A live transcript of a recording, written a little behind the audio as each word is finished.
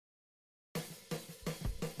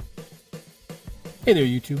Hey there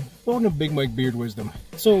YouTube, welcome to Big Mike Beard Wisdom.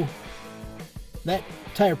 So, that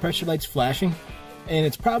tire pressure light's flashing, and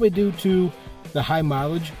it's probably due to the high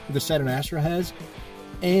mileage the Saturn Astra has,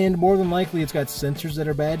 and more than likely it's got sensors that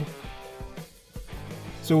are bad.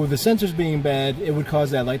 So with the sensors being bad, it would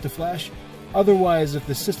cause that light to flash. Otherwise, if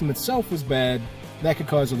the system itself was bad, that could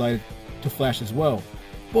cause the light to flash as well.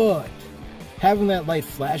 But having that light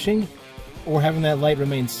flashing, or having that light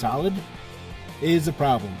remain solid, is a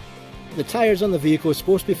problem. The tires on the vehicle are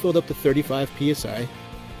supposed to be filled up to 35 psi,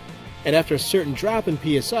 and after a certain drop in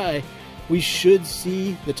psi, we should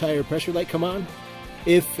see the tire pressure light come on,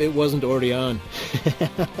 if it wasn't already on.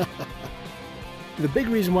 The big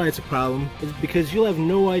reason why it's a problem is because you'll have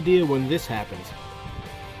no idea when this happens.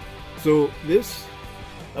 So this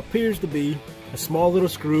appears to be a small little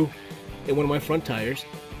screw in one of my front tires,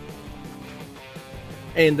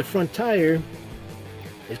 and the front tire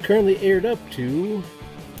is currently aired up to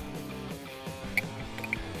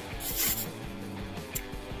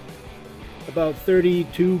about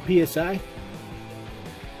 32 psi.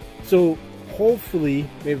 So hopefully,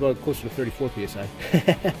 maybe about closer to 34 psi.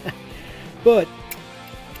 But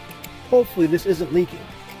hopefully this isn't leaking.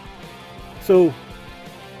 So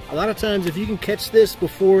a lot of times if you can catch this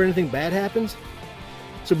before anything bad happens,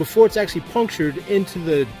 so before it's actually punctured into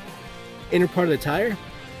the inner part of the tire,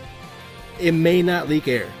 it may not leak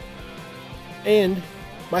air. And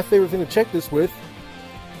my favorite thing to check this with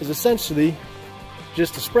is essentially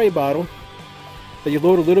just a spray bottle that you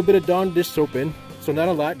load a little bit of Dawn dish soap in, so not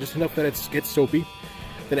a lot, just enough that it gets soapy,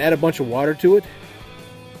 then add a bunch of water to it.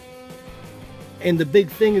 And the big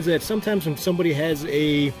thing is that sometimes when somebody has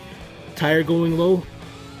a tire going low,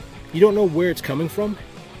 you don't know where it's coming from,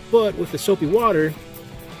 but with the soapy water,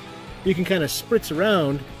 you can kind of spritz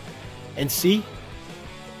around and see.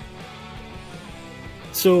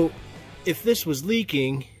 So if this was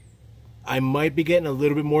leaking, I might be getting a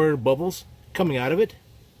little bit more bubbles coming out of it.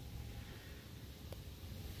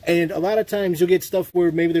 And a lot of times you'll get stuff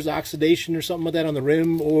where maybe there's oxidation or something like that on the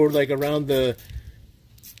rim, or like around the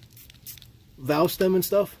valve stem and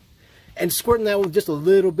stuff. And squirting that with just a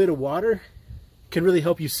little bit of water can really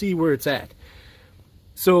help you see where it's at.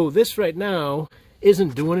 So this right now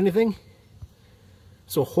isn't doing anything.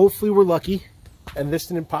 So hopefully we're lucky and this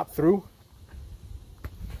didn't pop through.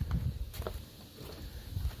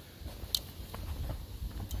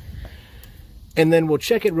 And then we'll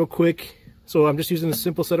check it real quick. So I'm just using a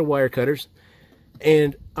simple set of wire cutters,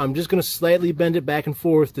 and I'm just going to slightly bend it back and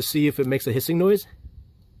forth to see if it makes a hissing noise.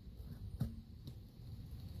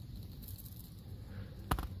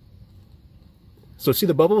 So see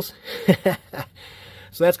the bubbles? So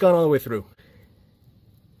that's gone all the way through.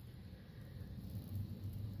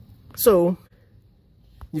 So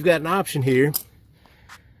you've got an option here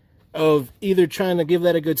of either trying to give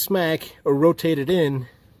that a good smack or rotate it in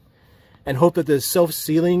and hope that the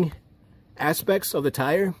self-sealing aspects of the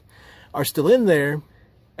tire are still in there,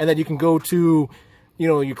 and that you can go to, you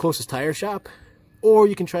know, your closest tire shop, or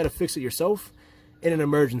you can try to fix it yourself in an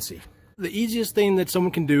emergency. The easiest thing that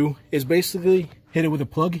someone can do is basically hit it with a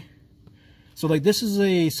plug. So like this is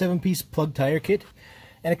a 7-piece plug tire kit,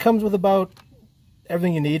 and it comes with about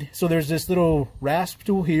everything you need. So there's this little rasp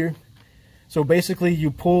tool here. So basically you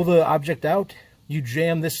pull the object out, you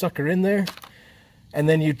jam this sucker in there, and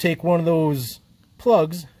then you take one of those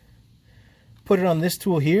plugs, put it on this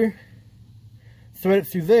tool here, thread it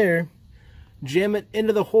through there, jam it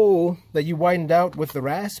into the hole that you widened out with the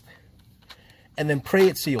rasp, and then pray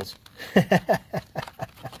it seals.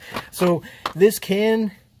 So this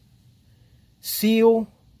can seal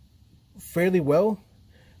fairly well,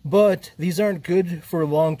 but these aren't good for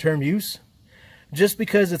long-term use, just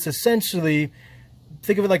because it's essentially,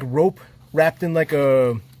 think of it like rope wrapped in like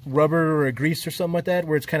a rubber or a grease or something like that,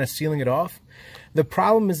 where it's kind of sealing it off. The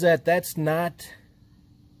problem is that that's not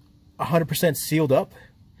 100% sealed up,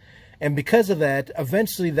 and because of that,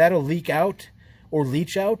 eventually that'll leak out or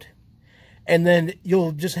leach out, and then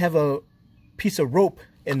you'll just have a piece of rope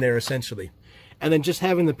in there essentially. And then just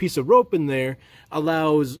having the piece of rope in there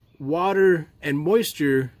allows water and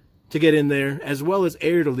moisture to get in there, as well as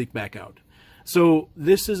air to leak back out. So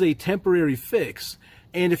this is a temporary fix,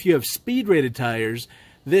 and if you have speed rated tires,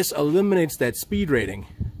 this eliminates that speed rating.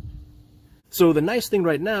 So the nice thing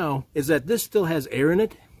right now is that this still has air in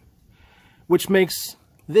it, which makes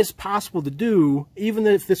this possible to do. Even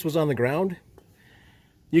if this was on the ground,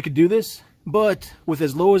 you could do this. But with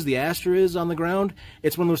as low as the Astra is on the ground,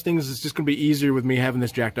 it's one of those things that's just going to be easier with me having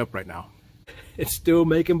this jacked up right now. It's still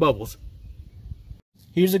making bubbles.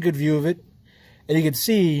 Here's a good view of it. And you can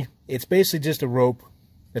see it's basically just a rope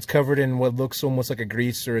that's covered in what looks almost like a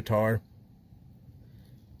grease or a tar.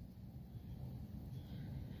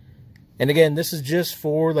 And again, this is just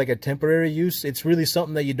for like a temporary use. It's really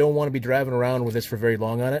something that you don't want to be driving around with this for very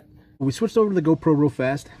long on it. We switched over to the GoPro real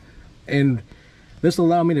fast, and this will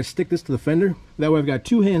allow me to stick this to the fender. That way I've got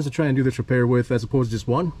two hands to try and do this repair with as opposed to just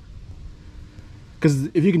one. Because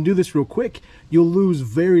if you can do this real quick, you'll lose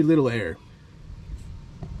very little air.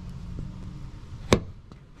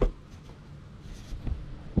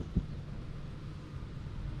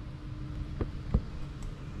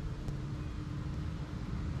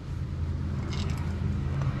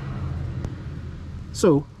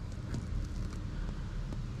 So,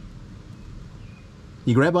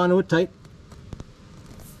 you grab onto it tight,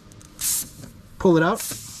 pull it out.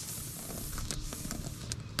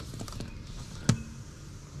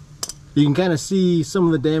 You can kind of see some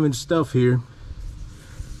of the damaged stuff here.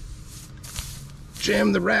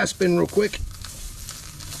 Jam the rasp in real quick.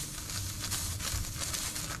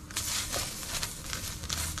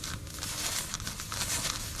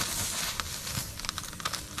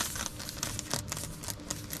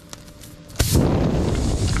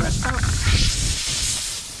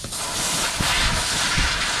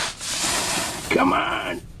 Come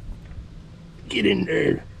on, get in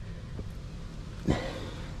there.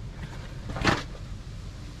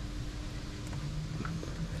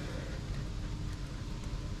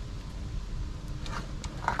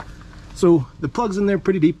 So the plug's in there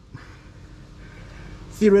pretty deep.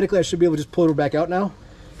 Theoretically, I should be able to just pull it back out now.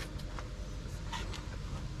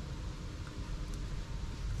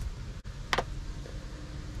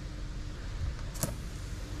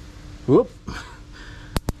 Whoop,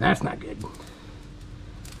 that's not good.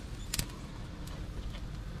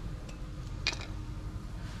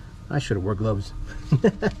 I should have wore gloves.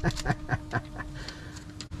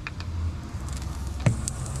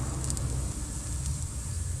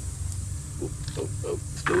 Oh,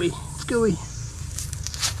 scooey.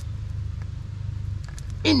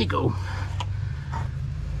 In you go.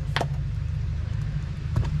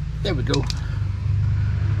 There we go.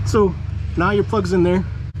 So now your plug's in there.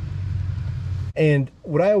 And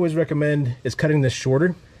what I always recommend is cutting this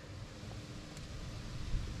shorter.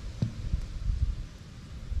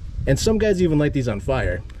 And some guys even light these on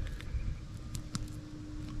fire.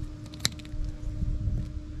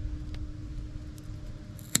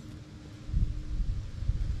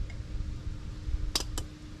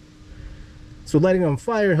 So lighting on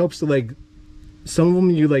fire helps to, like, some of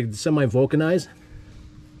them you like semi-vulcanize.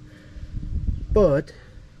 But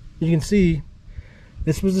you can see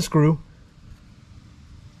this was the screw.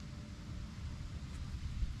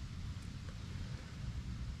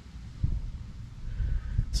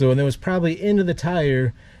 So, and it was probably into the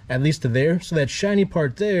tire, at least to there. So that shiny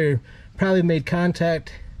part there probably made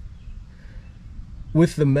contact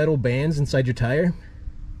with the metal bands inside your tire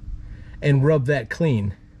and rubbed that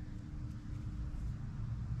clean.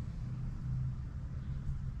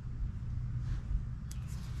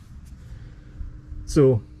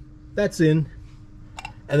 So that's in.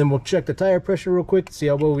 And then we'll check the tire pressure real quick to see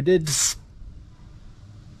how well we did.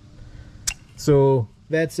 So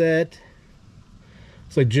that's at,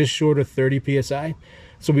 it's like just short of 30 psi.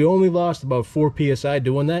 So we only lost about 4 psi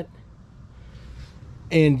doing that.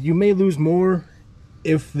 And you may lose more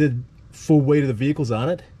if the full weight of the vehicle's on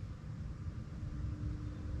it.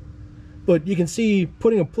 But you can see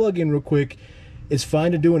putting a plug in real quick is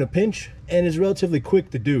fine to do in a pinch and is relatively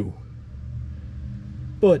quick to do.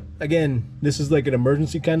 But again, this is like an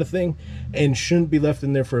emergency kind of thing and shouldn't be left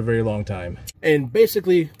in there for a very long time. And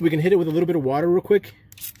basically, we can hit it with a little bit of water real quick,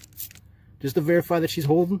 just to verify that she's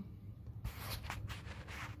holding.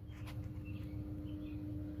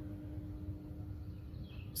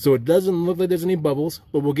 So it doesn't look like there's any bubbles,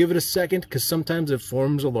 but we'll give it a second because sometimes it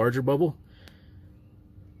forms a larger bubble.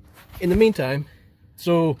 In the meantime,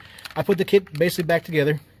 so I put the kit basically back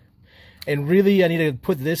together. And really, I need to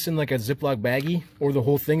put this in like a Ziploc baggie, or the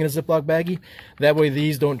whole thing in a Ziploc baggie. That way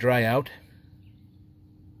these don't dry out.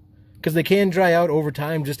 Because they can dry out over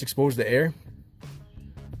time, just exposed to air.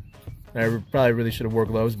 I probably really should have wore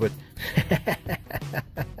gloves, but...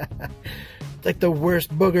 It's like the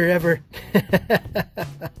worst booger ever.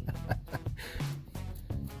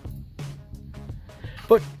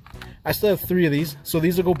 But I still have 3 of these, so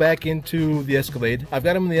these will go back into the Escalade. I've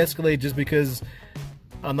got them in the Escalade just because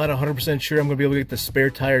I'm not 100% sure I'm going to be able to get the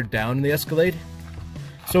spare tire down in the Escalade.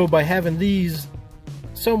 So by having these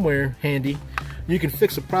somewhere handy, you can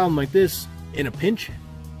fix a problem like this in a pinch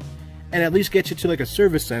and at least get you to like a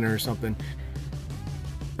service center or something.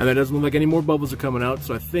 And that doesn't look like any more bubbles are coming out,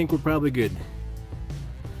 so I think we're probably good.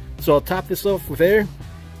 So I'll top this off with air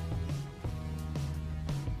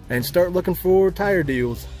and start looking for tire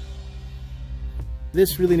deals.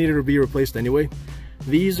 This really needed to be replaced anyway.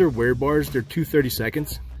 These are wear bars, they're 2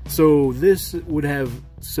 30-seconds. So this would have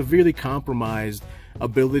severely compromised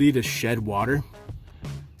ability to shed water.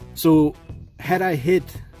 So had I hit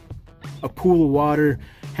a pool of water,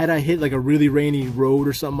 had I hit like a really rainy road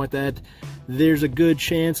or something like that, there's a good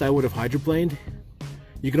chance I would have hydroplaned.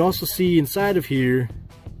 You can also see inside of here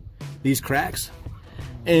these cracks.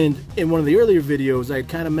 And in one of the earlier videos, I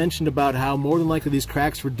kind of mentioned about how more than likely these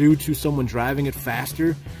cracks were due to someone driving it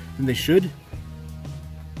faster than they should.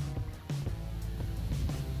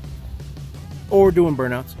 Or doing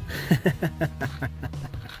burnouts.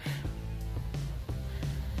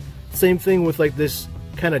 Same thing with like this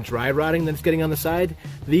kind of dry rotting that's getting on the side.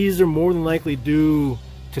 These are more than likely due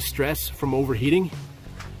to stress from overheating.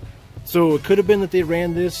 So it could have been that they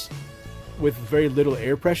ran this with very little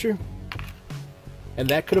air pressure, and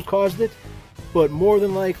that could have caused it. But more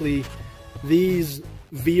than likely, these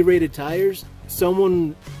V-rated tires,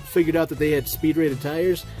 someone figured out that they had speed-rated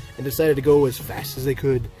tires and decided to go as fast as they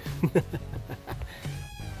could.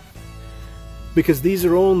 Because these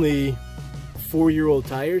are only 4-year-old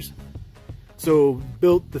tires. So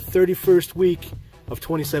built the 31st week of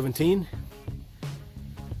 2017.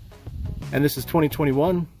 And this is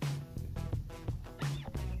 2021.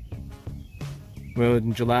 Well,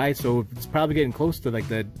 in July, so it's probably getting close to like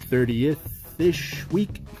that 30th-ish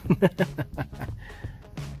week.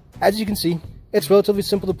 As you can see, it's relatively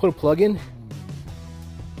simple to put a plug in.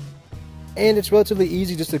 And it's relatively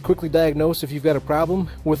easy just to quickly diagnose if you've got a problem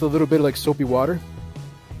with a little bit of like soapy water.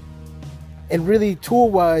 And really,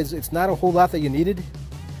 tool-wise, it's not a whole lot that you needed.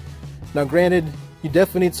 Now granted, you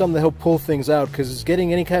definitely need something to help pull things out, because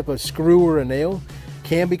getting any type of screw or a nail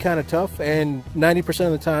can be kind of tough, and 90%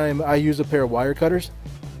 of the time I use a pair of wire cutters.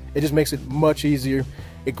 It just makes it much easier.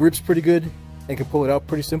 It grips pretty good and can pull it out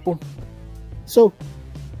pretty simple. So,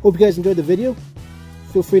 hope you guys enjoyed the video.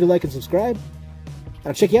 Feel free to like and subscribe.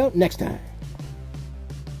 I'll check you out next time.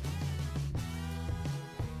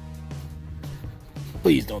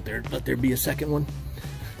 Please don't let there be a second one.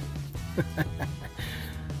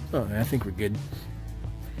 Oh, I think we're good.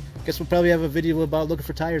 Guess we'll probably have a video about looking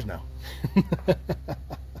for tires now.